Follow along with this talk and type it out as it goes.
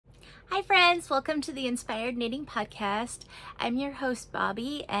Hi friends, welcome to the Inspired Knitting Podcast. I'm your host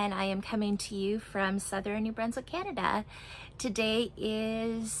Bobby and I am coming to you from southern New Brunswick, Canada. Today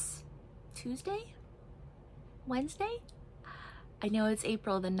is Tuesday? Wednesday? I know it's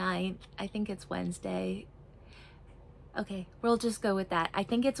April the 9th. I think it's Wednesday. Okay, we'll just go with that. I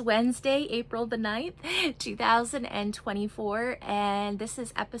think it's Wednesday, April the 9th, 2024, and this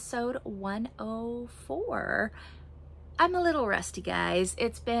is episode 104. I'm a little rusty, guys.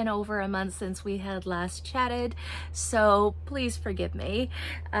 It's been over a month since we had last chatted, so please forgive me.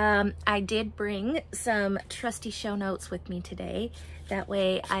 I did bring some trusty show notes with me today. That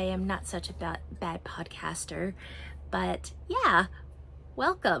way I am not such a bad podcaster, but yeah,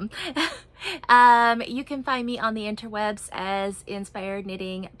 welcome. You can find me on the interwebs as Inspired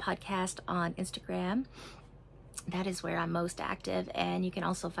Knitting Podcast on Instagram. That is where I'm most active, and you can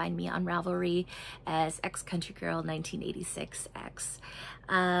also find me on Ravelry as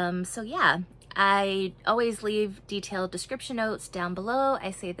xcountrygirl1986x. So yeah, I always leave detailed description notes down below.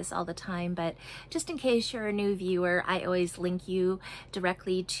 I say this all the time, but just in case you're a new viewer, I always link you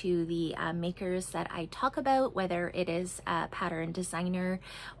directly to the makers that I talk about, whether it is a pattern designer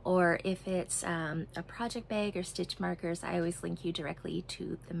or if it's a project bag or stitch markers. I always link you directly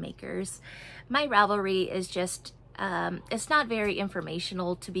to the makers. My Ravelry is just it's not very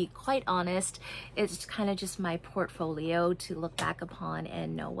informational, to be quite honest. It's kind of just my portfolio to look back upon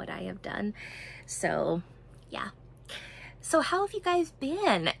and know what I have done. So yeah. So how have you guys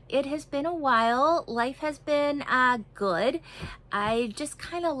been? It has been a while. Life has been good. I just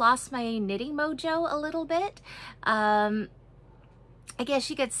kind of lost my knitting mojo a little bit. I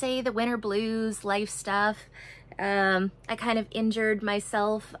guess you could say the winter blues, life stuff. I kind of injured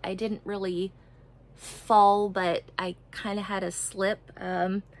myself. I didn't really fall, but I kind of had a slip.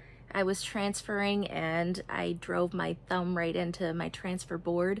 I was transferring and I drove my thumb right into my transfer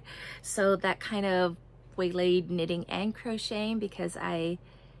board, so that kind of waylaid knitting and crocheting because I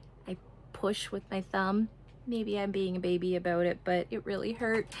push with my thumb. Maybe I'm being a baby about it, but it really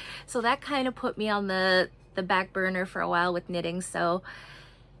hurt. So that kind of put me on the back burner for a while with knitting, so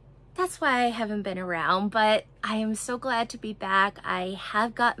that's why I haven't been around, but I am so glad to be back. I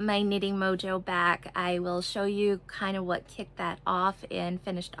have got my knitting mojo back. I will show you kind of what kicked that off in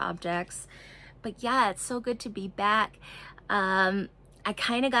finished objects. But yeah, it's so good to be back. I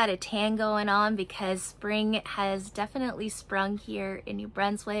kind of got a tan going on because spring has definitely sprung here in New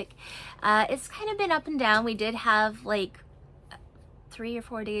Brunswick. It's kind of been up and down. We did have like 3 or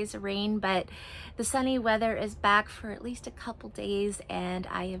 4 days of rain, but the sunny weather is back for at least a couple days, and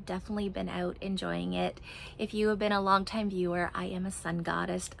I have definitely been out enjoying it. If you have been a longtime viewer, I am a sun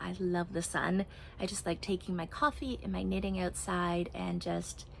goddess. I love the sun. I just like taking my coffee and my knitting outside and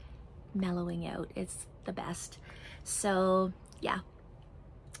just mellowing out. It's the best. So yeah,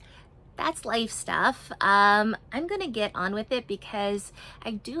 that's life stuff. I'm gonna get on with it because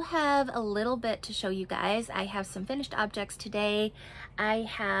I do have a little bit to show you guys. I have some finished objects today. I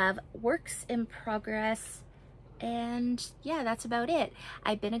have works in progress, and yeah, that's about it.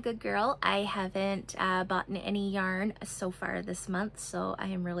 I've been a good girl. I haven't bought any yarn so far this month, so I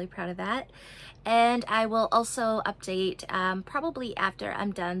am really proud of that. And I will also update, probably after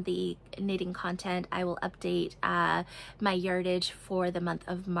I'm done the knitting content, I will update my yardage for the month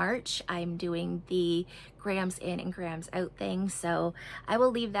of March. I'm doing the grams in and grams out thing, so I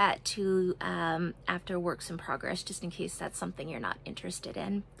will leave that to after works in progress, just in case that's something you're not interested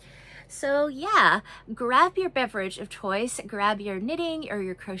in. So yeah, grab your beverage of choice, grab your knitting or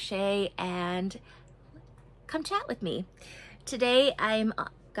your crochet, and come chat with me. Today I'm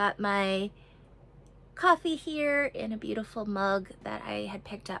got my coffee here in a beautiful mug that I had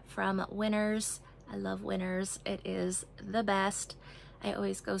picked up from Winners. I love Winners. It is the best. I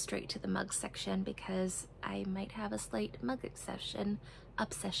always go straight to the mug section because I might have a slight mug obsession,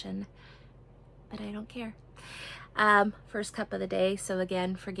 but I don't care. First cup of the day, so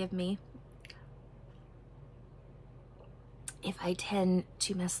again, forgive me if I tend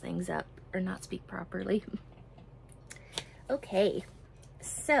to mess things up or not speak properly. Okay,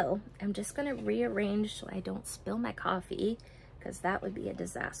 so I'm just gonna rearrange so I don't spill my coffee, because that would be a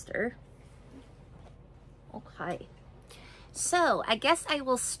disaster. Okay, so I guess I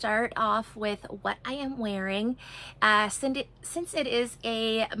will start off with what I am wearing. Since it is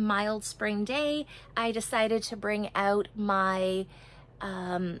a mild spring day, I decided to bring out my,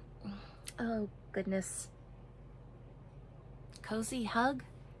 oh goodness, Cozy Hug?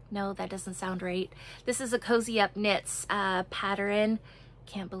 No, that doesn't sound right. This is a Cozy Up Knits pattern.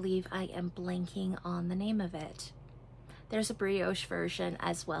 Can't believe I am blanking on the name of it. There's a brioche version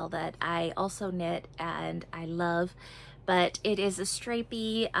as well that I also knit and I love, but it is a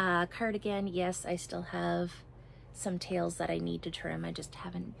stripy cardigan. Yes, I still have some tails that I need to trim. I just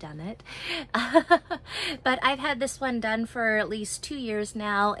haven't done it. But I've had this one done for at least 2 years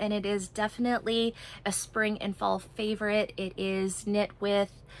now, and it is definitely a spring and fall favorite. It is knit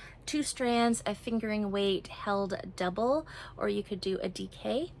with 2 strands of fingering weight held double, or you could do a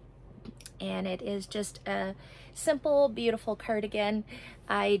DK. And it is just a simple, beautiful cardigan.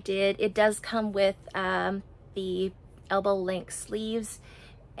 It does come with the elbow length sleeves,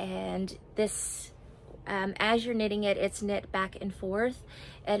 and this as you're knitting it, it's knit back and forth,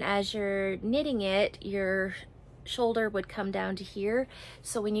 and as you're knitting it, your shoulder would come down to here.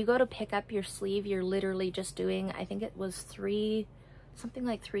 So when you go to pick up your sleeve, you're literally just doing, I think it was something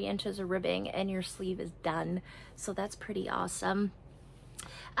like 3 inches of ribbing, and your sleeve is done. So that's pretty awesome.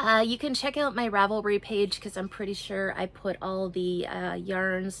 You can check out my Ravelry page because I'm pretty sure I put all the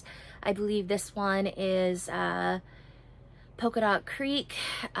yarns. I believe this one is Polka Dot Creek,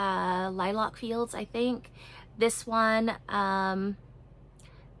 Lilac Fields, I think. This one,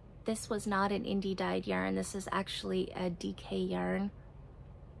 this was not an indie dyed yarn. This is actually a DK yarn,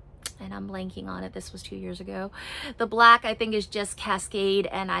 and I'm blanking on it. This was 2 years ago. The black, I think, is just Cascade,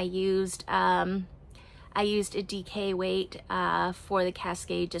 and I used a DK weight for the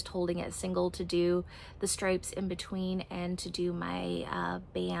Cascade, just holding it single to do the stripes in between and to do my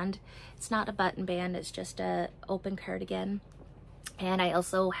band. It's not a button band, it's just a open cardigan. And I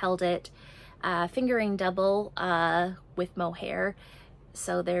also held it fingering double with mohair.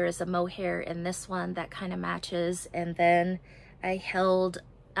 So there is a mohair in this one that kind of matches. And then I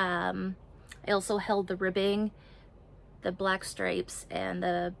also held the ribbing, the black stripes, and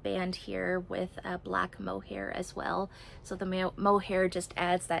the band here with a black mohair as well. So the mohair just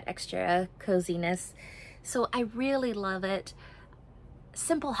adds that extra coziness. So I really love it.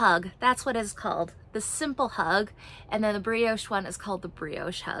 Simple Hug, that's what it's called. The Simple Hug. And then the brioche one is called the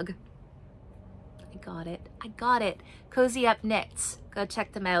Brioche Hug. I got it. I got it. Cozy Up Knits. Go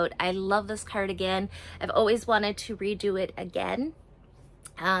check them out. I love this cardigan. I've always wanted to redo it again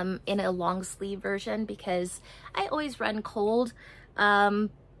in a long sleeve version because I always run cold.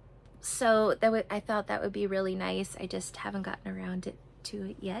 So I thought that would be really nice. I just haven't gotten around to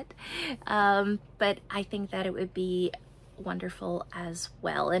it yet. But I think that it would be wonderful as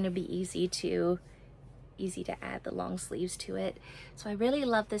well, and it'd be easy to add the long sleeves to it. So I really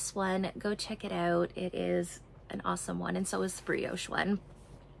love this one. Go check it out. It is an awesome one, and so is the brioche one.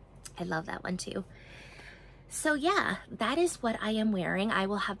 I love that one too. So yeah, that is what I am wearing. I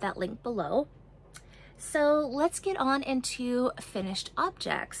will have that link below. So let's get on into finished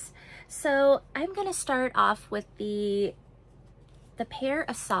objects. So I'm gonna start off with the pair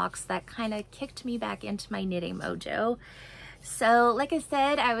of socks that kind of kicked me back into my knitting mojo. So like I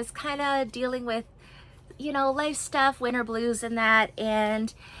said, I was kind of dealing with, you know, life stuff, winter blues and that,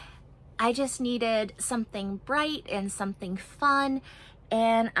 and I just needed something bright and something fun.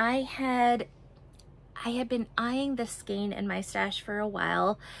 And I had been eyeing this skein in my stash for a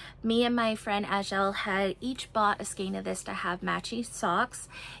while. Me and my friend Ajel had each bought a skein of this to have matchy socks,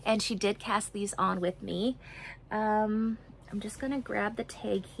 and she did cast these on with me. I'm just gonna grab the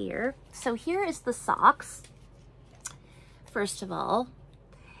tag here. So here is the socks. First of all,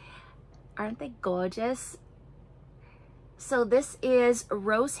 aren't they gorgeous? So this is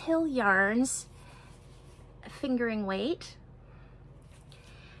Rose Hill Yarns fingering weight.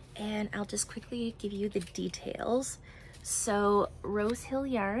 And I'll just quickly give you the details. So Rose Hill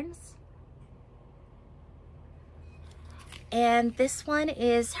Yarns. And this one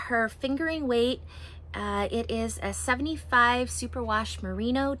is her fingering weight. It is a 75 superwash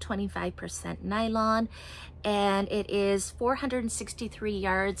merino, 25% nylon, and it is 463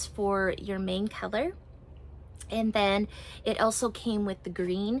 yards for your main color. And then it also came with the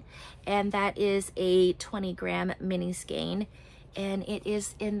green, and that is a 20-gram mini skein, and it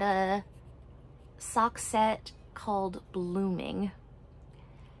is in the sock set called Blooming.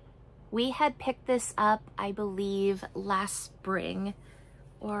 We had picked this up, I believe, last spring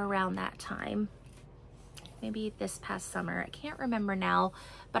or around that time. Maybe this past summer, I can't remember now,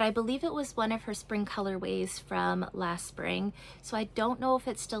 but I believe it was one of her spring colorways from last spring. So I don't know if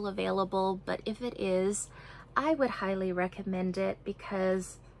it's still available, but if it is, I would highly recommend it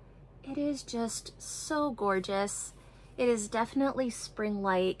because it is just so gorgeous. It is definitely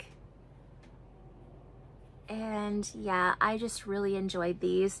spring-like. And yeah, I just really enjoyed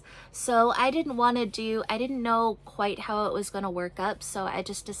these. So I didn't know quite how it was gonna work up, so I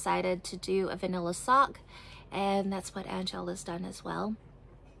just decided to do a vanilla sock, and that's what Angela's done as well.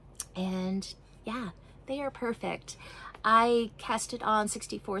 And yeah, they are perfect. I cast it on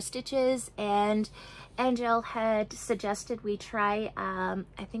 64 stitches, and Angel had suggested we try,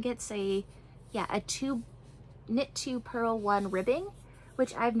 I think it's a knit 2 purl 1 ribbing,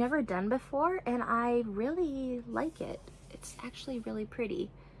 which I've never done before, and I really like it. It's actually really pretty.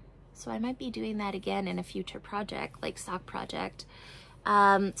 So I might be doing that again in a future project, like sock project.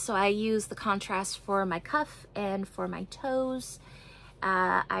 So I use the contrast for my cuff and for my toes.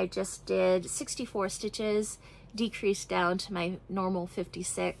 I just did 64 stitches, decreased down to my normal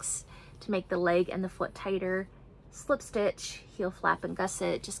 56 to make the leg and the foot tighter. Slip stitch, heel flap, and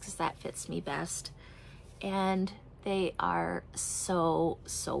gusset, just because that fits me best. And they are so,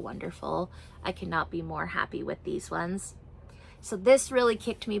 so wonderful. I cannot be more happy with these ones. So this really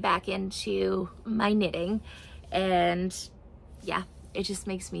kicked me back into my knitting, and yeah, it just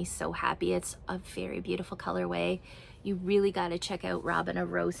makes me so happy. It's a very beautiful colorway. You really got to check out Robin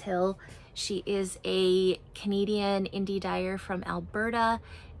of Rose Hill. She is a Canadian indie dyer from Alberta,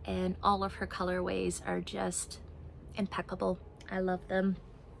 and all of her colorways are just impeccable. I love them.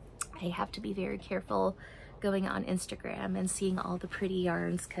 I have to be very careful going on Instagram and seeing all the pretty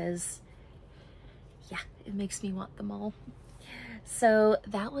yarns, because yeah, it makes me want them all. So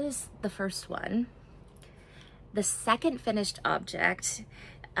that was the first one. The second finished object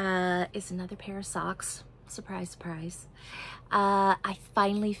is another pair of socks. Surprise, surprise. I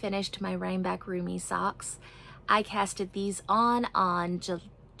finally finished my Rhinebeck Roomies socks. I casted these on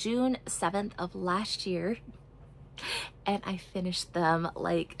June 7th of last year, and I finished them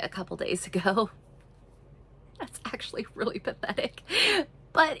like a couple days ago. That's actually really pathetic,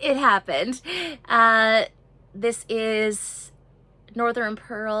 but it happened. This is Northern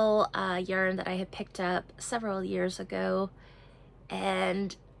Pearl yarn that I had picked up several years ago,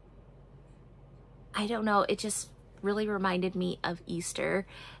 and I don't know, it just really reminded me of Easter,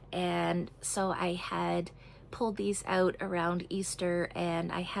 and so I had pulled these out around Easter,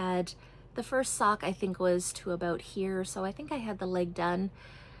 and I had the first sock, I think, was to about here, so I think I had the leg done.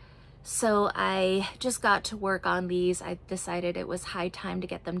 So I just got to work on these. I decided it was high time to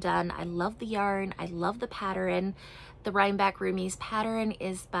get them done. I love the yarn, I love the pattern. The Rhinebeck Roomies pattern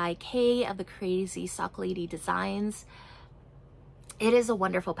is by Kay of the Crazy Sock Lady Designs. It is a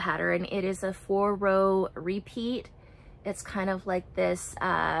wonderful pattern. It is a 4-row repeat. It's kind of like this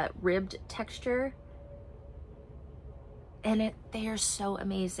ribbed texture. And they are so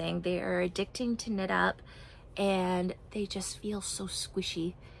amazing. They are addicting to knit up, and they just feel so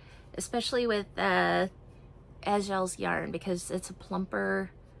squishy, especially with Angel's yarn, because it's a plumper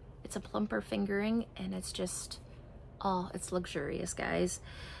fingering, and it's just, oh, it's luxurious, guys.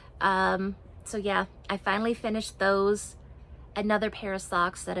 So yeah, I finally finished those. Another pair of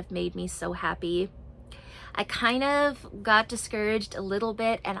socks that have made me so happy. I kind of got discouraged a little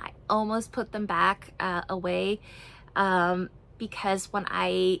bit, and I almost put them back away because when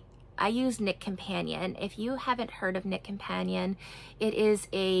I use Knit Companion. If you haven't heard of Knit Companion, it is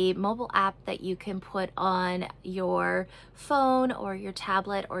a mobile app that you can put on your phone or your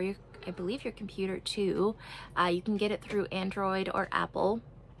tablet, or your, I believe, your computer too. You can get it through Android or Apple,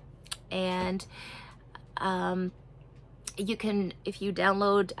 and you can, if you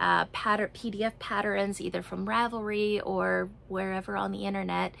download PDF patterns either from Ravelry or wherever on the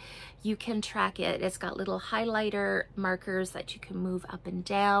internet, you can track it. It's got little highlighter markers that you can move up and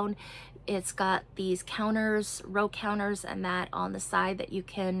down. It's got these counters, row counters, and that on the side that you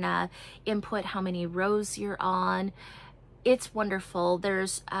can input how many rows you're on. It's wonderful.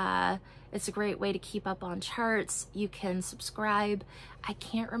 There's it's a great way to keep up on charts. You can subscribe. I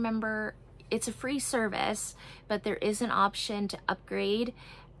can't remember. It's a free service, but there is an option to upgrade.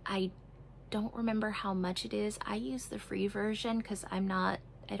 I don't remember how much it is. I use the free version because I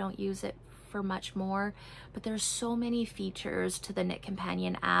don't use it for much more, but there's so many features to the Knit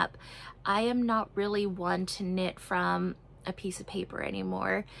Companion app. I am not really one to knit from a piece of paper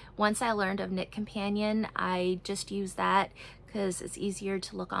anymore. Once I learned of Knit Companion, I just use that because it's easier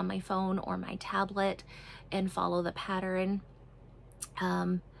to look on my phone or my tablet and follow the pattern.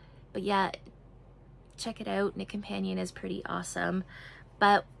 But yeah, check it out. Knit Companion is pretty awesome.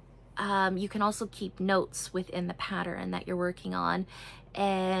 But you can also keep notes within the pattern that you're working on.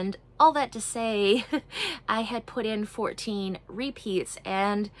 And all that to say, I had put in 14 repeats,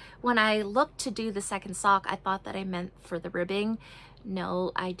 and when I looked to do the second sock, I thought that I meant for the ribbing.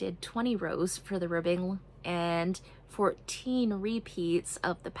 No, I did 20 rows for the ribbing and 14 repeats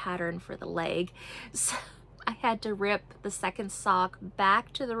of the pattern for the leg. So I had to rip the second sock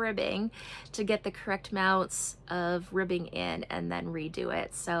back to the ribbing to get the correct amounts of ribbing in and then redo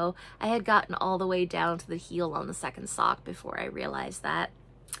it. So I had gotten all the way down to the heel on the second sock before I realized that.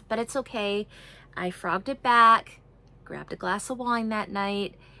 But it's okay. I frogged it back, grabbed a glass of wine that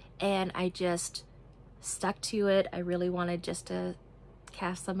night and I just stuck to it. I really wanted just to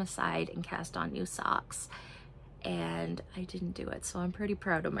cast them aside and cast on new socks, and I didn't do it. So I'm pretty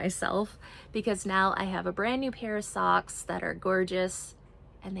proud of myself because now I have a brand new pair of socks that are gorgeous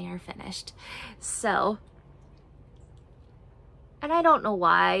and they are finished. So, and I don't know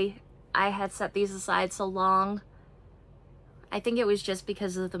why I had set these aside so long. I think it was just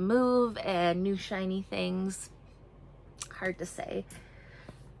because of the move and new shiny things. Hard to say.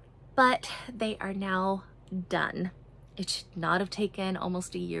 But they are now done. It should not have taken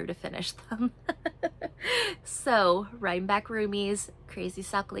almost a year to finish them. So, Rhinebeck Roomies, Crazy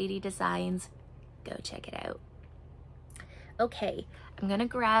Sock Lady Designs, go check it out. Okay, I'm gonna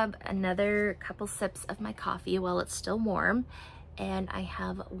grab another couple sips of my coffee while it's still warm, and I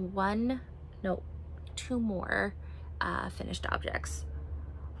have two more finished objects.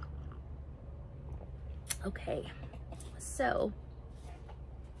 Okay, so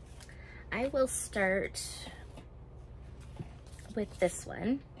I will start with this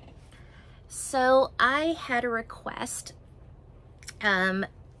one. So I had a request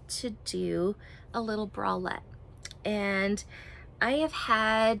to do a little bralette, and I have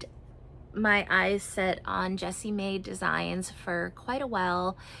had my eyes set on Jessie Maed designs for quite a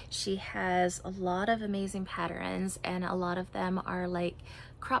while. She has a lot of amazing patterns, and a lot of them are like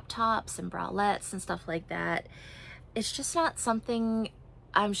crop tops and bralettes and stuff like that. It's just not something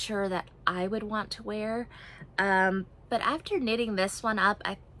I'm sure that I would want to wear. But after knitting this one up,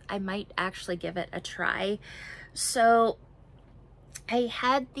 I might actually give it a try. So I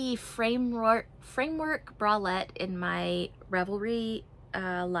had the framework bralette in my Ravelry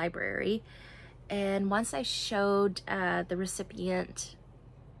library, and once I showed the recipient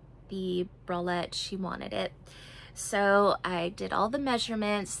the bralette, she wanted it. So I did all the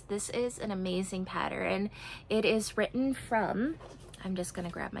measurements. This is an amazing pattern. It is written from, I'm just gonna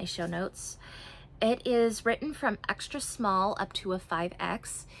grab my show notes. It is written from extra small up to a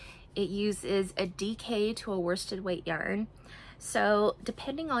 5X. It uses a DK to a worsted weight yarn. So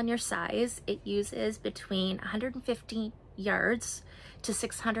depending on your size, it uses between 150 yards to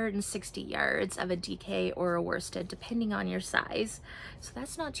 660 yards of a DK or a worsted, depending on your size. So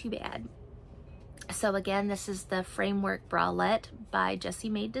that's not too bad. So again, this is the Framework Bralette by Jessie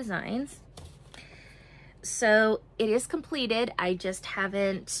Maed Designs. So it is completed. I just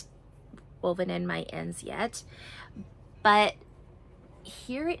haven't woven in my ends yet, but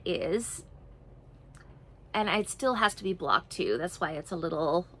here it is. And it still has to be blocked too. That's why it's a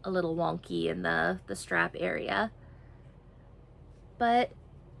little wonky in the strap area. But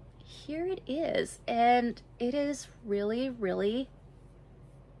here it is, and it is really, really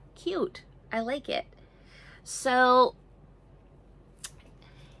cute. I like it. So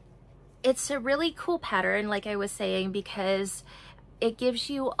it's a really cool pattern, like I was saying, because it gives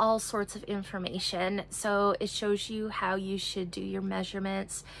you all sorts of information. So it shows you how you should do your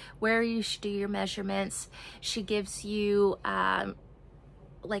measurements, where you should do your measurements. She gives you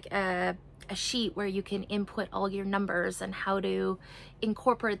like a sheet where you can input all your numbers and how to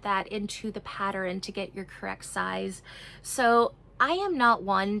incorporate that into the pattern to get your correct size. So I am not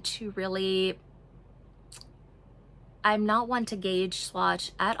one to really, I'm not one to gauge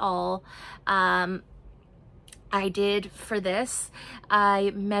swatch at all. I did for this,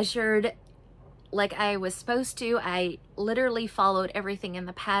 I measured like I was supposed to. I literally followed everything in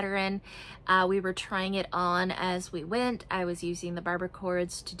the pattern. We were trying it on as we went. I was using the barber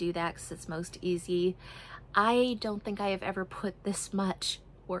cords to do that because it's most easy. I don't think I have ever put this much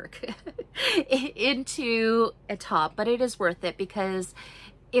work into a top, but it is worth it because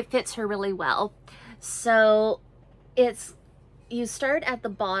it fits her really well. So you start at the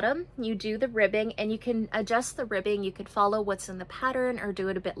bottom, you do the ribbing, and you can adjust the ribbing. You could follow what's in the pattern or do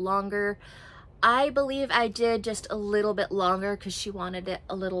it a bit longer. I believe I did just a little bit longer because she wanted it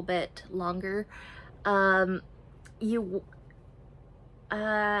a little bit longer. I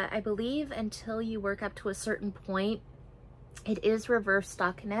believe until you work up to a certain point, it is reverse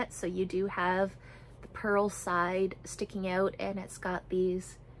stockinette, so you do have the purl side sticking out, and it's got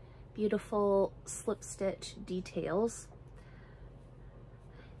these beautiful slip stitch details.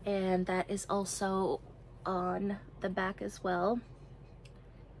 And that is also on the back as well.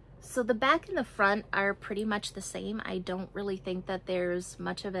 So the back and the front are pretty much the same. I don't really think that there's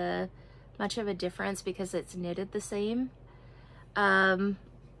much of a difference because it's knitted the same. But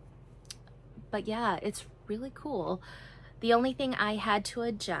yeah, it's really cool. The only thing I had to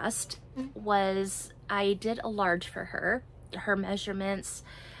adjust was I did a large for her. Her measurements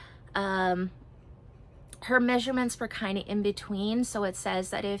her measurements were kind of in between, so it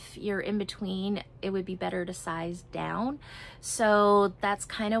says that if you're in between, it would be better to size down. So that's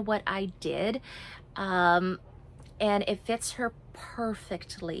kind of what I did, and it fits her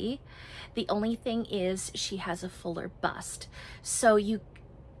perfectly. The only thing is she has a fuller bust, so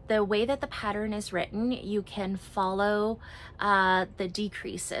the way that the pattern is written, you can follow the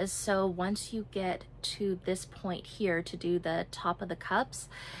decreases. So once you get to this point here to do the top of the cups,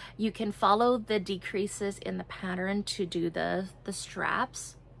 you can follow the decreases in the pattern to do the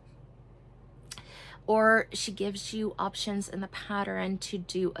straps. Or she gives you options in the pattern to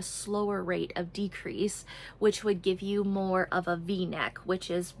do a slower rate of decrease, which would give you more of a V-neck, which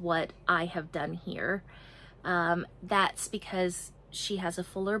is what I have done here. That's because she has a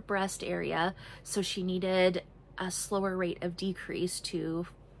fuller breast area, so she needed a slower rate of decrease to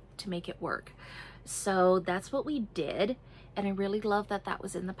make it work. So that's what we did, and I really love that that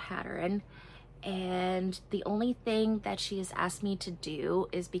was in the pattern. And the only thing that she has asked me to do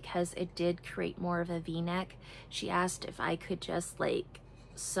is, because it did create more of a V-neck, she asked if I could just like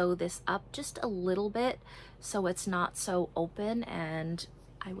sew this up just a little bit so it's not so open, and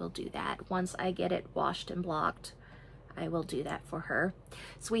I will do that once I get it washed and blocked. I will do that for her.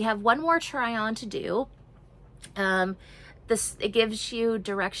 So we have one more try on to do. It gives you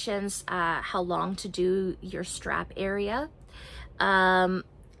directions how long to do your strap area. I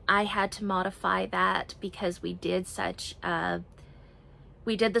had to modify that because we did the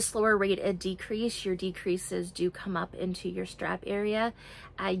slower rate of decrease. Your decreases do come up into your strap area.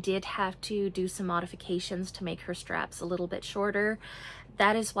 I did have to do some modifications to make her straps a little bit shorter.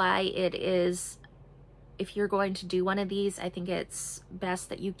 That is why it is, if you're going to do one of these, I think it's best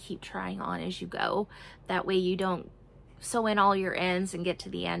that you keep trying on as you go. That way you don't sew in all your ends and get to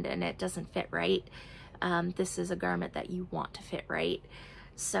the end and it doesn't fit right. This is a garment that you want to fit right.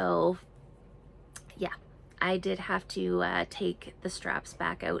 So yeah, I did have to take the straps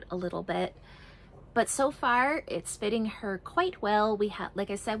back out a little bit, but so far it's fitting her quite well. We have,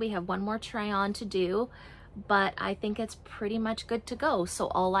 like I said, we have one more try on to do, but I think it's pretty much good to go. So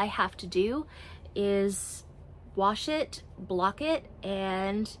all I have to do is wash it, block it,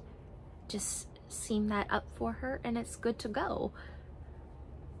 and just seam that up for her, and it's good to go.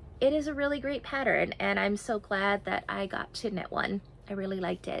 It is a really great pattern, and I'm so glad that I got to knit one. I really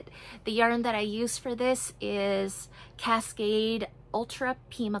liked it. The yarn that I use for this is Cascade Ultra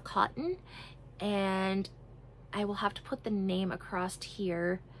Pima Cotton, and I will have to put the name across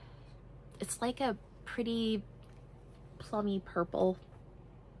here. It's like a pretty plummy purple.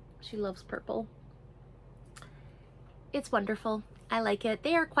 She loves purple. It's wonderful. I like it.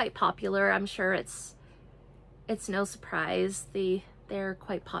 They are quite popular. I'm sure it's no surprise. They're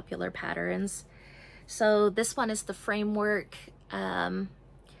quite popular patterns. So this one is the framework.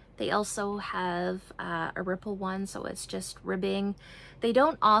 They also have a ripple one, so it's just ribbing. They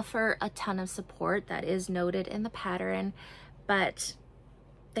don't offer a ton of support, that is noted in the pattern, but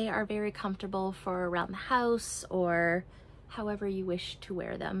they are very comfortable for around the house or however you wish to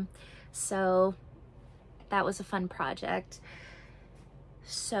wear them. So that was a fun project.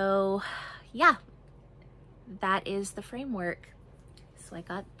 So yeah, that is the framework. So I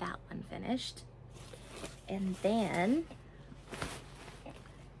got that one finished. And then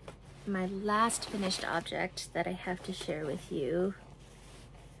my last finished object that I have to share with you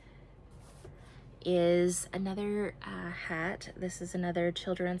is another hat. This is another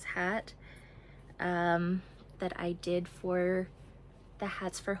children's hat that I did for the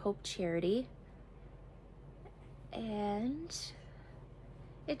Hats for Hope charity. And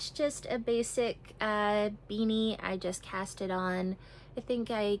it's just a basic beanie. I just cast it on, I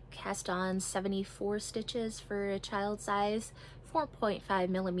think I cast on 74 stitches for a child size, 4.5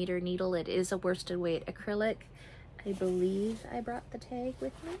 millimeter needle. It is a worsted weight acrylic. I believe I brought the tag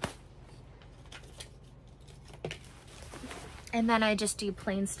with me. And then I just do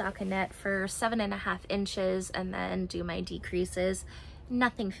plain stockinette for 7.5 inches and then do my decreases.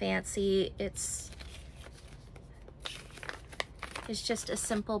 Nothing fancy. It's just a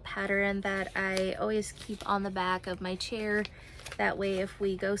simple pattern that I always keep on the back of my chair. That way if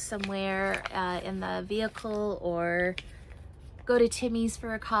we go somewhere in the vehicle or go to Timmy's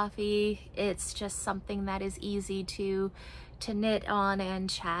for a coffee, it's just something that is easy to knit on and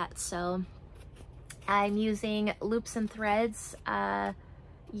chat. So I'm using Loops and Threads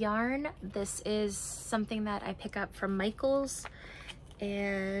yarn. This is something that I pick up from Michael's,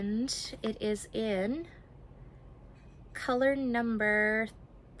 and it is in color number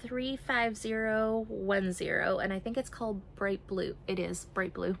 35010, and I think it's called Bright Blue. It is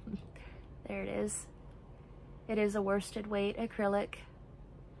Bright Blue. There it is. It is a worsted weight acrylic,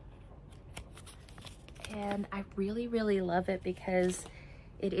 and I really, really love it because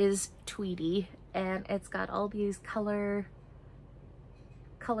it is tweedy and it's got all these color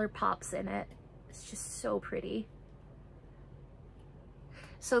pops in it. It's just so pretty.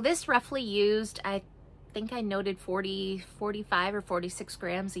 So this roughly used, I think I noted 45 or 46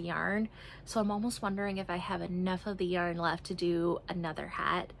 grams of yarn. So I'm almost wondering if I have enough of the yarn left to do another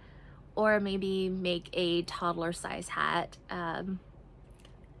hat, or maybe make a toddler size hat to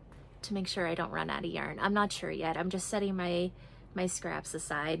make sure I don't run out of yarn. I'm not sure yet. I'm just setting my scraps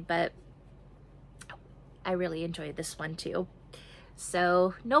aside, but I really enjoyed this one too.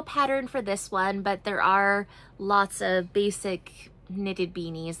 So no pattern for this one, but there are lots of basic knitted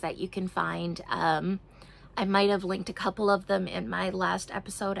beanies that you can find. I might have linked a couple of them in my last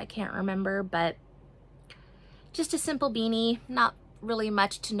episode, I can't remember, but just a simple beanie, not really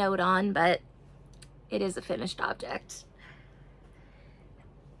much to note on, but it is a finished object.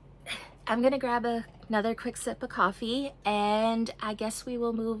 I'm gonna grab another quick sip of coffee, and I guess we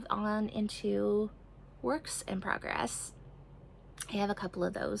will move on into works in progress. I have a couple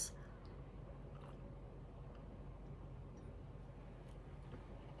of those.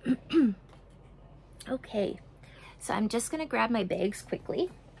 Okay, so I'm just gonna grab my bags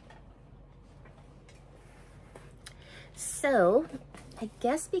quickly. So I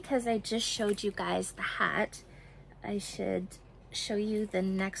guess because I just showed you guys the hat, I should show you the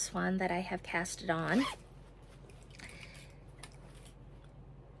next one that I have casted on.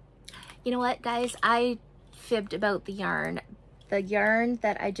 You know what, guys? I fibbed about the yarn. The yarn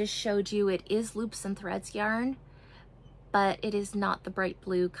that I just showed you, it is Loops and Threads yarn, but it is not the bright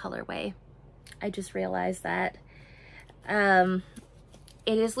blue colorway. I just realized that. It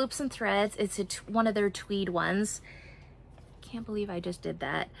is Loops and Threads. It's one of their tweed ones. Can't believe I just did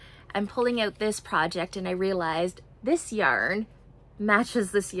that. I'm pulling out this project and I realized this yarn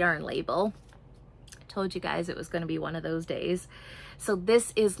matches this yarn label. I told you guys it was going to be one of those days. So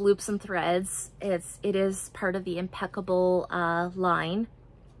this is Loops and Threads. It is part of the Impeccable line.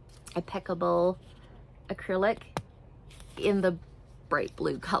 Impeccable acrylic in the bright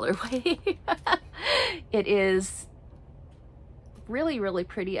blue colorway. It is really, really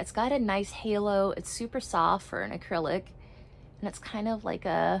pretty. It's got a nice halo. It's super soft for an acrylic, and it's kind of like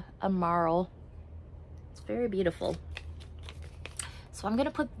a marl. It's very beautiful. So I'm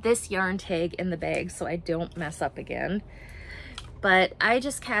gonna put this yarn tag in the bag so I don't mess up again. But I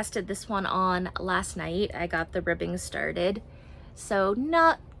just casted this one on last night. I got the ribbing started. So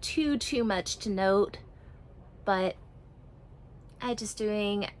not too much to note, but I just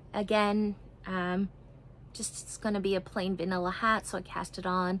doing, again, just it's gonna be a plain vanilla hat. So I cast it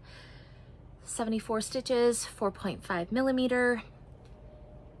on 74 stitches, 4.5 millimeter.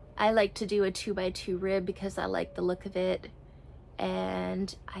 I like to do a 2x2 rib because I like the look of it.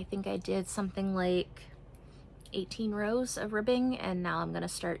 And I think I did something like 18 rows of ribbing, and now I'm gonna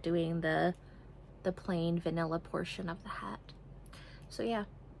start doing the plain vanilla portion of the hat. So yeah,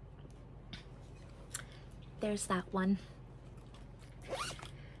 there's that one.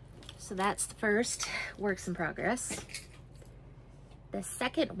 So that's the first works in progress. The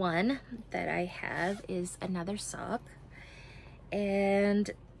second one that I have is another sock, and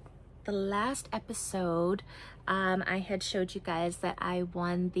the last episode I had showed you guys that I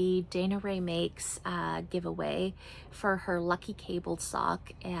won the Dana Rae Makes giveaway for her Lucky Cabled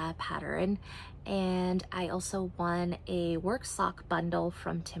sock pattern, and I also won a work sock bundle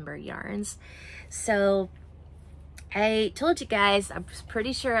from Timber Yarns. So I told you guys, I was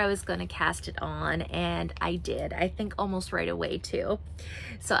pretty sure I was going to cast it on, and I did. I think almost right away too.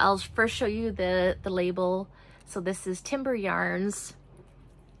 So I'll first show you the label. So this is Timber Yarns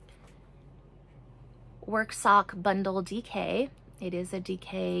Work Sock Bundle DK. It is a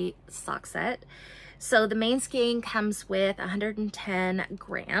DK sock set. So the main skein comes with 110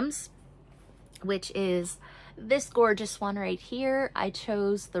 grams, which is this gorgeous one right here. I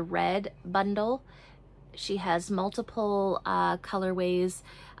chose the red bundle. She has multiple colorways.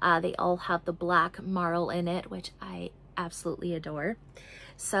 They all have the black marl in it, which I absolutely adore.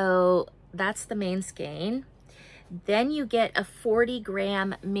 So that's the main skein. Then you get a 40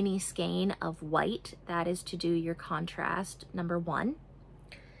 gram mini skein of white. That is to do your contrast number 1.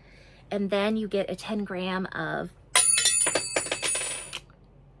 And then you get a 10 gram of,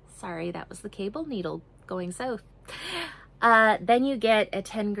 sorry, that was the cable needle going south. Then you get a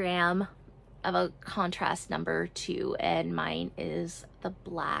 10 gram of a contrast number 2, and mine is the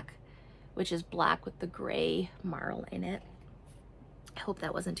black, which is black with the gray marl in it. I hope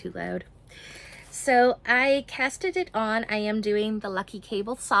that wasn't too loud. So I casted it on. I am doing the Lucky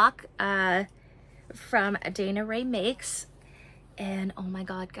Cable sock from Dana Rae Makes, and oh my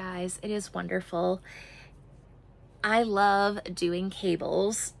god, guys, it is wonderful. I love doing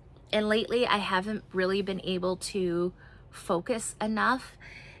cables, and lately I haven't really been able to focus enough,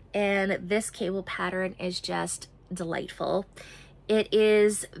 and this cable pattern is just delightful. It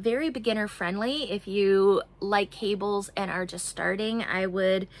is very beginner friendly. If you like cables and are just starting, I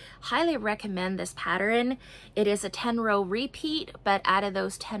would highly recommend this pattern. It is a 10-row repeat, but out of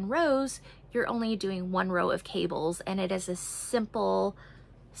those 10 rows, you're only doing 1 row of cables, and it is a simple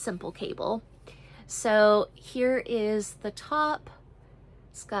cable. So here is the top.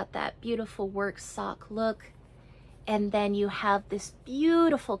 It's got that beautiful work sock look. And then you have this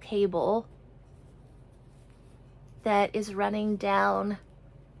beautiful cable that is running down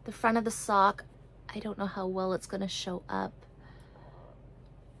the front of the sock. I don't know how well it's going to show up,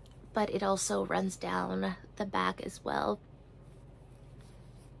 but it also runs down the back as well.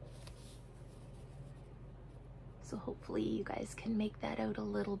 So hopefully you guys can make that out a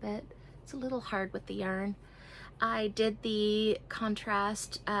little bit. It's a little hard with the yarn. I did the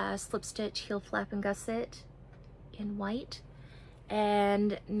contrast slip stitch heel flap and gusset in white,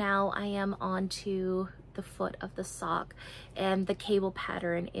 and now I am on to the foot of the sock, and the cable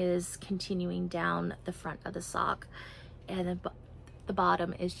pattern is continuing down the front of the sock, and then the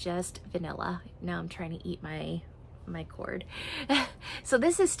bottom is just vanilla. Now I'm trying to eat my cord. So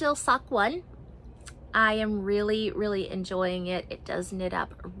this is still sock 1. I am really enjoying it. It does knit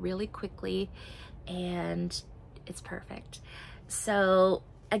up really quickly and it's perfect. So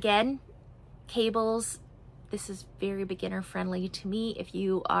again, cables, this is very beginner friendly to me. If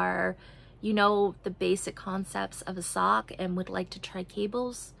you are, you know, the basic concepts of a sock and would like to try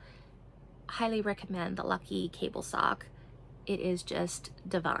cables, highly recommend the Lucky cable sock. It is just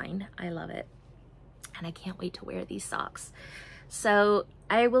divine. I love it. And I can't wait to wear these socks. So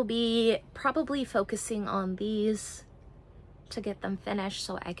I will be probably focusing on these to get them finished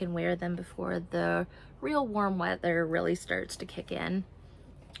so I can wear them before the real warm weather really starts to kick in,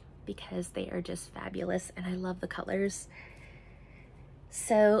 because they are just fabulous and I love the colors.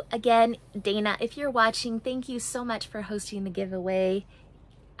 So again, Dana, if you're watching, thank you so much for hosting the giveaway.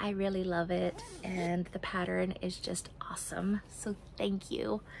 I really love it and the pattern is just awesome. So thank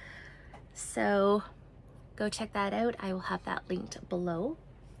you. So go check that out. I will have that linked below.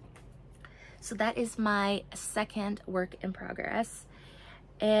 So that is my second work in progress.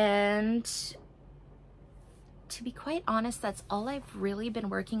 And to be quite honest, that's all I've really been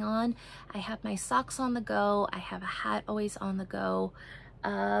working on. I have my socks on the go. I have a hat always on the go.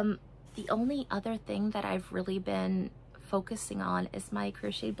 The only other thing that I've really been focusing on is my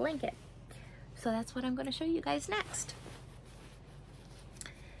crochet blanket. So that's what I'm going to show you guys next.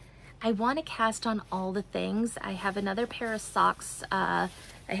 I want to cast on all the things. I have another pair of socks. I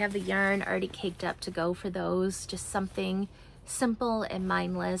have the yarn already caked up to go for those. Just something simple and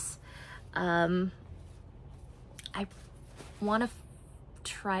mindless. I want to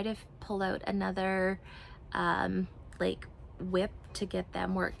try to pull out another like whip to get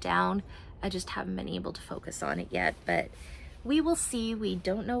them worked down. I just haven't been able to focus on it yet, but we will see. We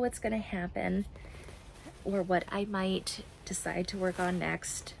don't know what's going to happen or what I might decide to work on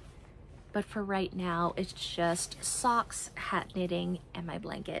next. But for right now, it's just socks, hat knitting, and my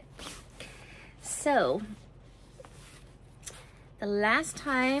blanket. So the last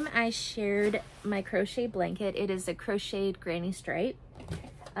time I shared my crochet blanket, it is a crocheted granny stripe.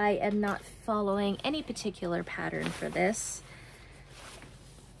 I am not following any particular pattern for this.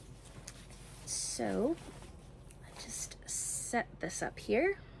 So I just set this up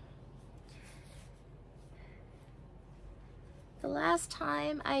here. The last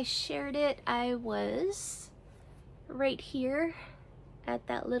time I shared it, I was right here at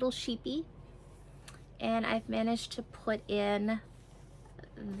that little sheepy, and I've managed to put in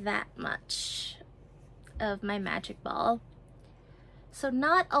that much of my magic ball. So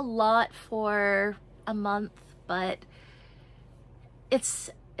not a lot for a month, but it's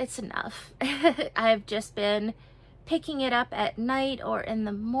enough. I've just been picking it up at night or in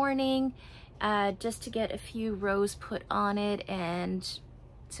the morning, just to get a few rows put on it, and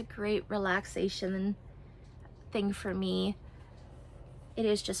it's a great relaxation thing for me. It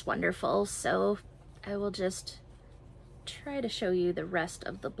is just wonderful. So I will just try to show you the rest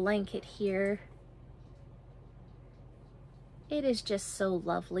of the blanket here. It is just so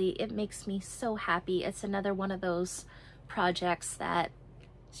lovely. It makes me so happy. It's another one of those projects that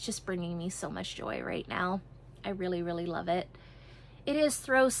is just bringing me so much joy right now. I really love it. It is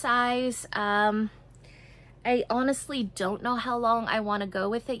throw size. I honestly don't know how long I want to go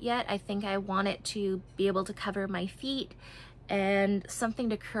with it yet. I think I want it to be able to cover my feet and something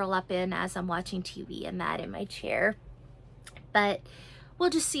to curl up in as I'm watching TV and that in my chair. But we'll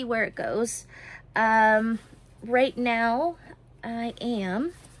just see where it goes. right now I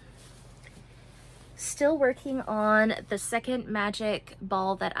am still working on the second magic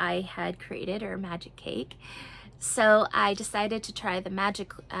ball that I had created, or magic cake. So I decided to try the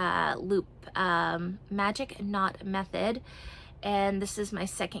magic loop, magic knot method. And this is my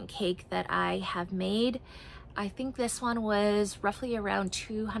second cake that I have made. I think this one was roughly around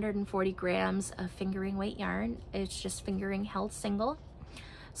 240 grams of fingering weight yarn. It's just fingering held single.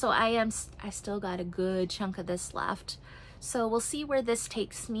 So I still got a good chunk of this left. So we'll see where this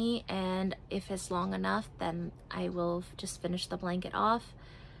takes me, and if it's long enough, then I will just finish the blanket off.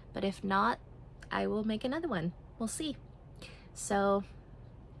 But if not, I will make another one. We'll see. So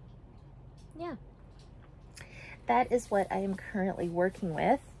yeah, that is what I am currently working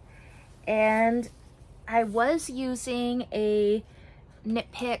with. And I was using a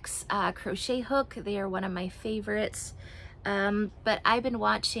Knit Picks crochet hook. They are one of my favorites. But I've been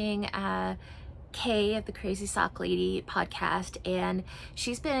watching Kay of the Crazy Sock Lady podcast, and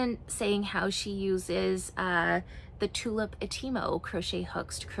she's been saying how she uses the Tulip Atimo crochet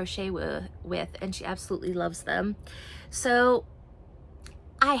hooks to crochet with, and she absolutely loves them. So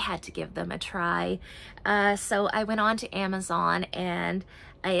I had to give them a try. So I went on to Amazon, and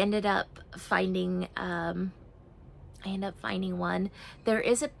I ended up finding one. There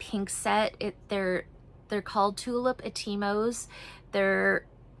is a pink set. They're called Tulip Atimos.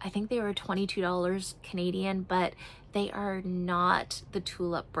 I think they were $22 Canadian, but they are not the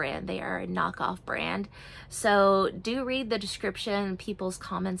Tulip brand. They are a knockoff brand. So do read the description, people's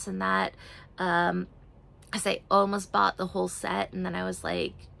comments in that. Because I almost bought the whole set, and then I was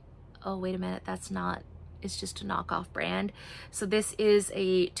like, oh, wait a minute, it's just a knockoff brand. So this is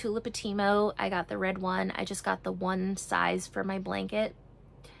a Tulip Atimo. I got the red one. I just got the one size for my blanket,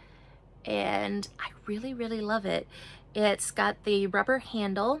 and I really, really love it. It's got the rubber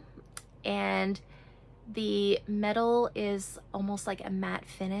handle, and the metal is almost like a matte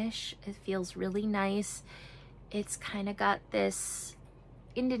finish. It feels really nice. It's kind of got this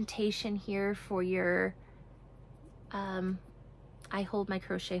indentation here for your, I hold my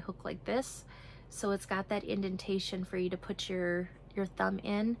crochet hook like this. So it's got that indentation for you to put your thumb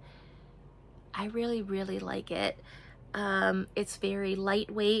in. I really, really like it. It's very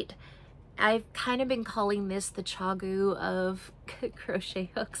lightweight. I've kind of been calling this the Chagu of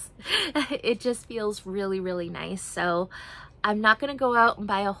crochet hooks. It just feels really, really nice. So I'm not going to go out and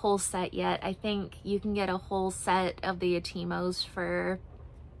buy a whole set yet. I think you can get a whole set of the Atimos for,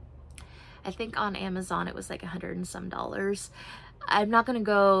 I think on Amazon it was like $100 and some. I'm not going to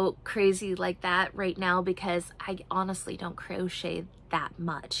go crazy like that right now because I honestly don't crochet that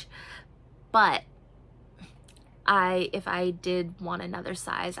much. But if I did want another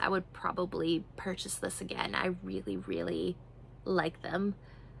size, I would probably purchase this again. I really, really like them.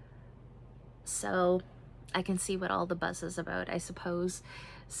 So I can see what all the buzz is about, I suppose.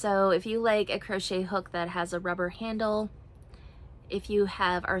 So if you like a crochet hook that has a rubber handle, if you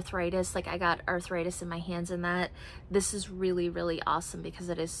have arthritis, like I got arthritis in my hands in that, this is really, really awesome because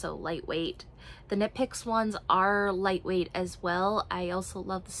it is so lightweight. The Knit Picks ones are lightweight as well. I also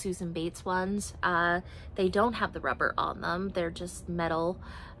love the Susan Bates ones. They don't have the rubber on them. They're just metal.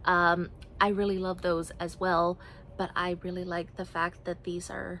 I really love those as well, but I really like the fact that these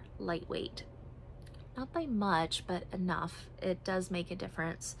are lightweight. Not by much, but enough. It does make a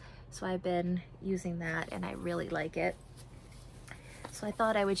difference. So I've been using that and I really like it. So I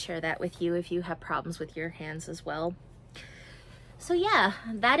thought I would share that with you if you have problems with your hands as well. So yeah,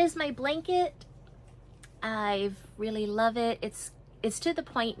 that is my blanket. I really love it. It's to the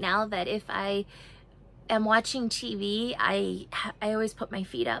point now that if I am watching TV, I always put my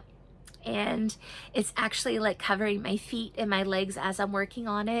feet up, and it's actually like covering my feet and my legs as I'm working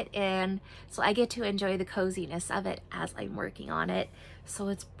on it, and so I get to enjoy the coziness of it as I'm working on it. So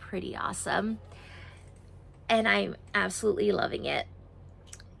it's pretty awesome, and I'm absolutely loving it.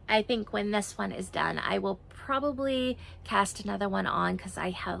 I think when this one is done, I will probably cast another one on because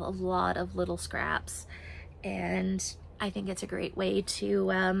I have a lot of little scraps, and I think it's a great way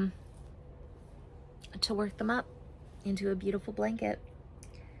to work them up into a beautiful blanket.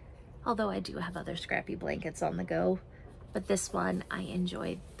 Although I do have other scrappy blankets on the go, but this one I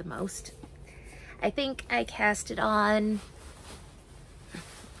enjoyed the most. I think I cast it on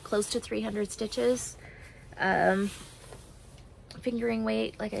close to 300 stitches. Fingering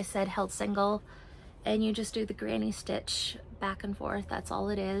weight, like I said, held single, and you just do the granny stitch back and forth. That's all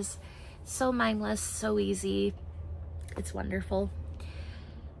it is. So mindless, so easy. It's wonderful.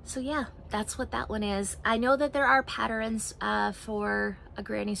 So yeah, that's what that one is. I know that there are patterns for a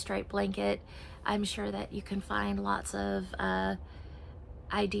granny stripe blanket. I'm sure that you can find lots of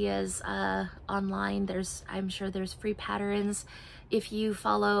ideas online. I'm sure there's free patterns. If you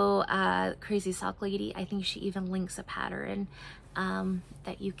follow Crazy Sock Lady, I think she even links a pattern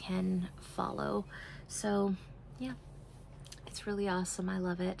that you can follow. So yeah, it's really awesome. I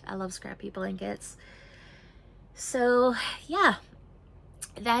love it. I love scrappy blankets. So yeah,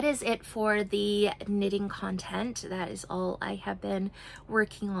 that is it for the knitting content. That is all I have been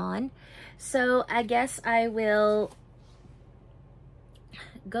working on. So I guess I will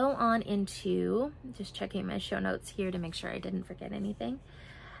go on into, just checking my show notes here to make sure I didn't forget anything.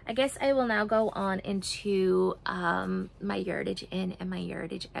 I guess I will now go on into my yardage in and my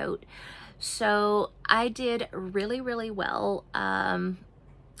yardage out. So I did really, really well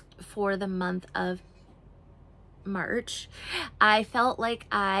for the month of March. I felt like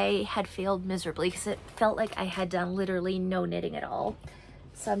I had failed miserably because it felt like I had done literally no knitting at all.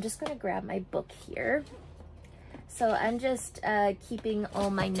 So I'm just going to grab my book here. So I'm just keeping all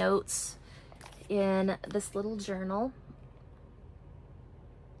my notes in this little journal.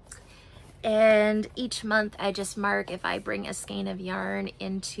 And each month I just mark if I bring a skein of yarn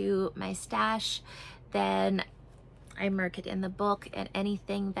into my stash, then I mark it in the book, and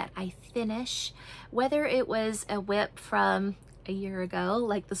anything that I finish, whether it was a whip from a year ago,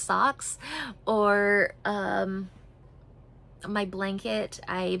 like the socks, or my blanket,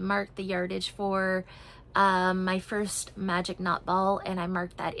 I marked the yardage for my first magic knot ball, and I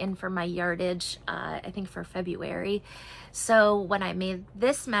marked that in for my yardage, I think for February. So when I made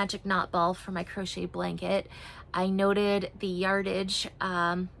this magic knot ball for my crochet blanket, I noted the yardage,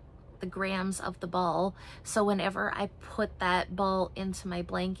 the grams of the ball. So whenever I put that ball into my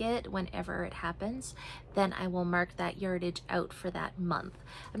blanket, whenever it happens, then I will mark that yardage out for that month.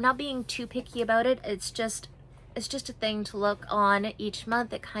 I'm not being too picky about it. It's just a thing to look on each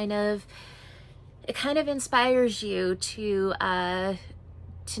month. It kind of inspires you to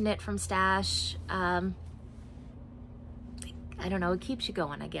knit from stash. I don't know, it keeps you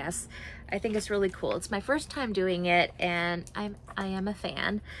going, I guess. I think it's really cool. It's my first time doing it, and I am a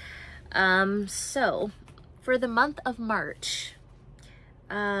fan. So for the month of March,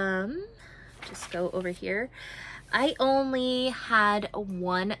 just go over here. I only had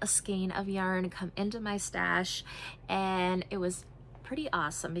one skein of yarn come into my stash, and it was pretty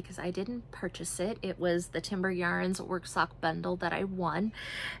awesome because I didn't purchase it. It was the Timber Yarns work sock bundle that I won,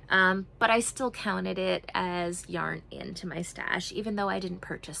 but I still counted it as yarn into my stash even though I didn't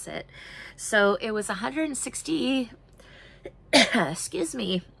purchase it. So it was 160 excuse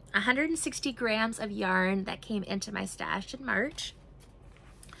me, 160 grams of yarn that came into my stash in March,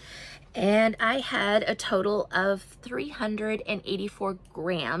 and I had a total of 384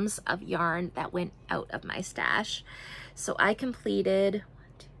 grams of yarn that went out of my stash. So I completed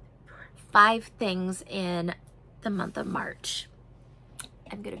 5 things in the month of March.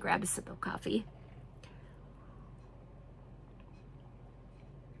 I'm gonna grab a sip of coffee.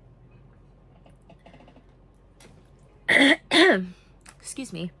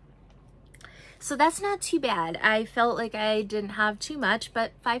 Excuse me. So that's not too bad. I felt like I didn't have too much,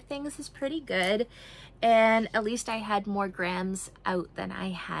 but 5 things is pretty good. And at least I had more grams out than I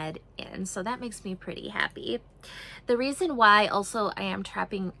had in. So that makes me pretty happy. The reason why also I am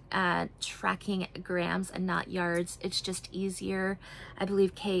tracking grams and not yards, it's just easier. I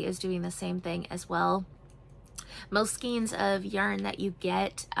believe Kay is doing the same thing as well. Most skeins of yarn that you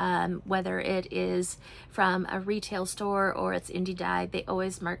get, whether it is from a retail store or it's indie dye, they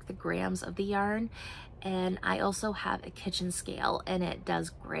always mark the grams of the yarn. And I also have a kitchen scale, and it does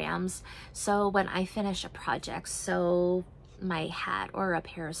grams. So when I finish a project, so my hat or a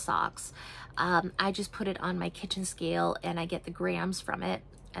pair of socks, I just put it on my kitchen scale and I get the grams from it,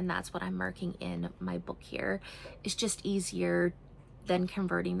 and that's what I'm marking in my book here. It's just easier than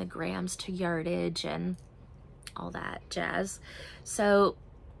converting the grams to yardage and all that jazz. So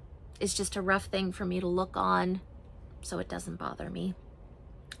it's just a rough thing for me to look on, so it doesn't bother me.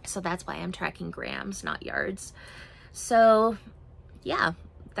 So that's why I'm tracking grams, not yards. So yeah,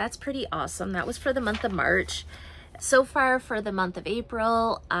 that's pretty awesome. That was for the month of March. So far for the month of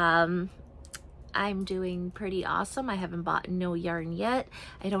April, I'm doing pretty awesome. I haven't bought no yarn yet.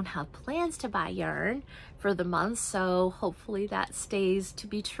 I don't have plans to buy yarn for the month, so hopefully that stays to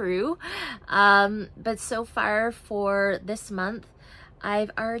be true. But so far for this month,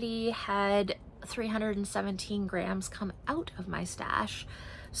 I've already had 317 grams come out of my stash.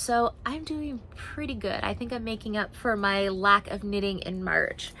 So I'm doing pretty good. I think I'm making up for my lack of knitting in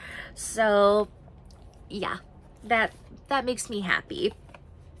March. So yeah, that makes me happy.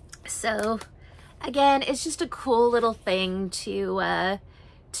 So again, it's just a cool little thing to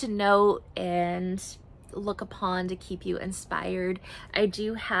note, and look upon to keep you inspired. I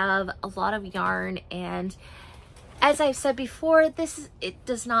do have a lot of yarn, and as I've said before, it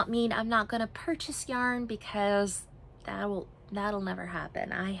does not mean I'm not going to purchase yarn, because that'll never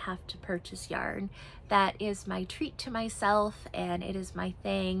happen. I have to purchase yarn. That is my treat to myself, and it is my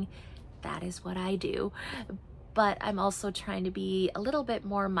thing. That is what I do. But I'm also trying to be a little bit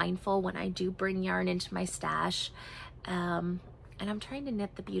more mindful when I do bring yarn into my stash. And I'm trying to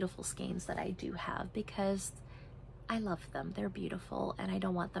knit the beautiful skeins that I do have, because I love them. They're beautiful, and I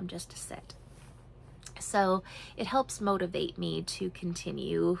don't want them just to sit. So it helps motivate me to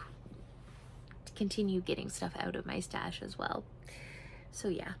continue getting stuff out of my stash as well. So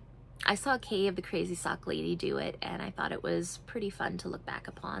yeah, I saw Kay of the Crazy Sock Lady do it, and I thought it was pretty fun to look back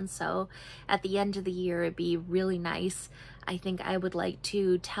upon. So at the end of the year, it'd be really nice. I think I would like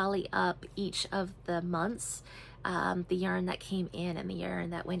to tally up each of the months, the yarn that came in and the yarn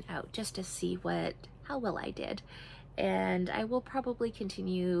that went out, just to see how well I did. And I will probably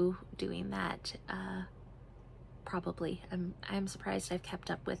continue doing that. Probably. I'm surprised I've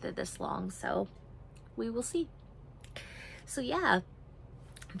kept up with it this long, so we will see. So yeah,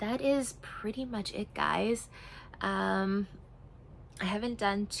 that is pretty much it, guys. I haven't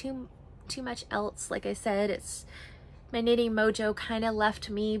done too much else. Like I said, my knitting mojo kind of left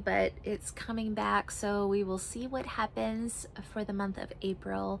me, but it's coming back, so we will see what happens for the month of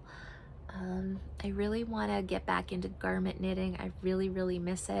April. I really want to get back into garment knitting. I really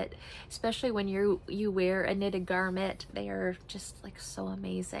miss it, especially when you wear a knitted garment. They are just like so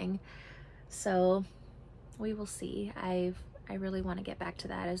amazing. So we will see. I really want to get back to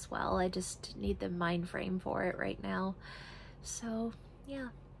that as well. I just need the mind frame for it right now. So yeah,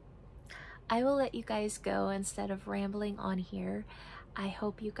 I will let you guys go instead of rambling on here. I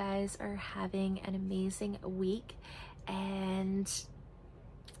hope you guys are having an amazing week, and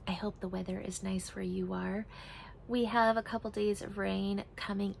I hope the weather is nice where you are. We have a couple days of rain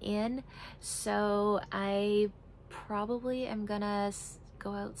coming in, so I probably am gonna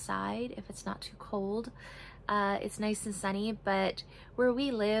go outside if it's not too cold. It's nice and sunny, but where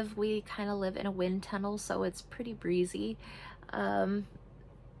we live, we kind of live in a wind tunnel, so it's pretty breezy. So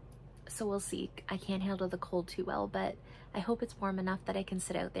we'll see. I can't handle the cold too well, but I hope it's warm enough that I can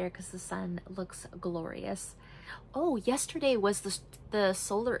sit out there, because the sun looks glorious. Oh, yesterday was the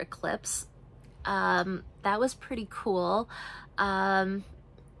solar eclipse. That was pretty cool.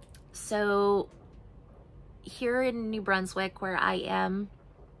 So here in New Brunswick, where I am,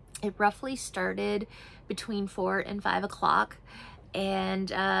 it roughly started between 4 and 5 o'clock. And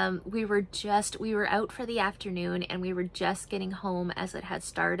we were out for the afternoon, and we were just getting home as it had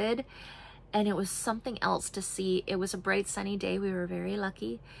started. And it was something else to see. It was a bright sunny day. We were very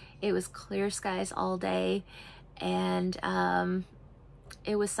lucky. It was clear skies all day, and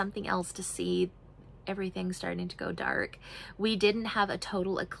it was something else to see everything starting to go dark. We didn't have a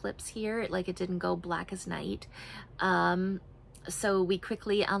total eclipse here, like it didn't go black as night. So we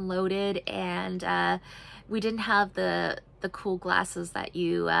quickly unloaded, and we didn't have the cool glasses that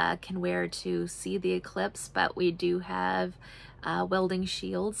you can wear to see the eclipse, but we do have welding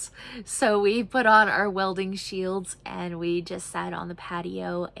shields. So we put on our welding shields, and we just sat on the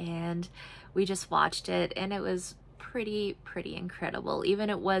patio, and we just watched it, and it was pretty incredible. Even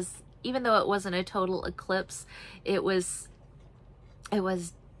though it wasn't a total eclipse, it was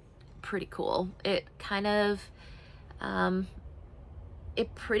pretty cool. It kind of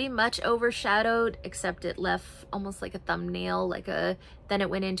it pretty much overshadowed, except it left almost like a thumbnail, then it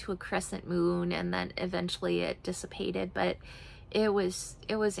went into a crescent moon, and then eventually it dissipated. But it was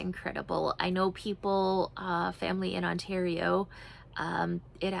incredible. I know people, family in Ontario,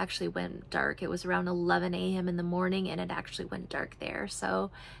 it actually went dark. It was around 11 a.m. in the morning, and it actually went dark there. So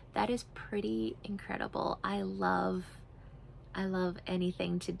that is pretty incredible. I love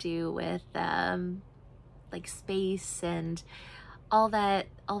anything to do with like space and all that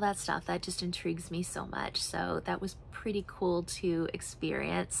stuff. That just intrigues me so much. So that was pretty cool to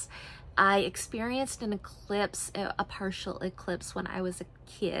experience. I experienced an eclipse, a partial eclipse, when I was a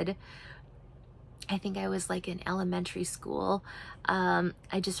kid. I think I was like in elementary school.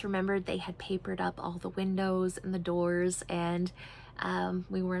 I just remembered they had papered up all the windows and the doors, and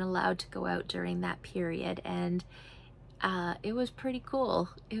we weren't allowed to go out during that period. And it was pretty cool.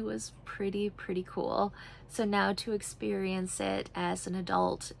 It was pretty cool. So now to experience it as an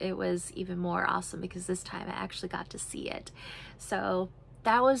adult, it was even more awesome, because this time I actually got to see it. So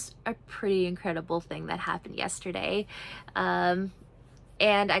that was a pretty incredible thing that happened yesterday. And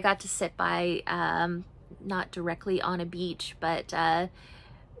I got to sit by, not directly on a beach, but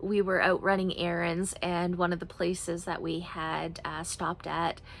we were out running errands, and one of the places that we had stopped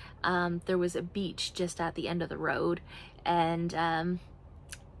at, there was a beach just at the end of the road, and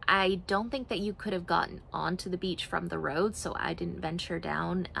I don't think that you could have gotten onto the beach from the road, so I didn't venture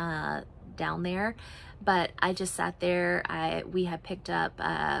down there. But I just sat there. We had picked up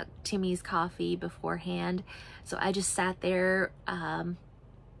Timmy's coffee beforehand, so I just sat there,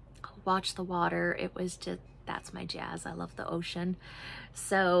 watched the water. It was just, that's my jazz. I love the ocean.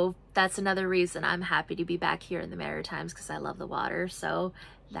 So that's another reason I'm happy to be back here in the Maritimes, because I love the water. So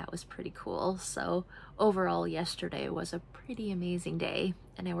that was pretty cool. So overall, yesterday was a pretty amazing day,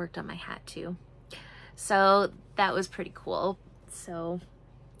 and I worked on my hat too. So that was pretty cool. So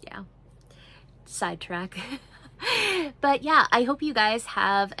yeah, sidetrack. But yeah, I hope you guys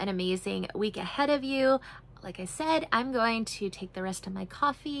have an amazing week ahead of you. Like I said, I'm going to take the rest of my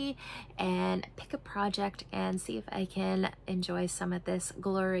coffee and pick a project and see if I can enjoy some of this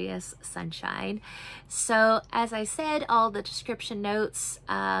glorious sunshine. So as I said, all the description notes,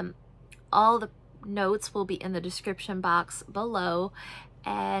 all the notes will be in the description box below,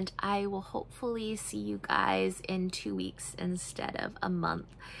 and I will hopefully see you guys in 2 weeks instead of a month.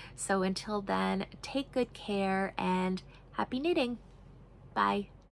 So until then, take good care and happy knitting. Bye.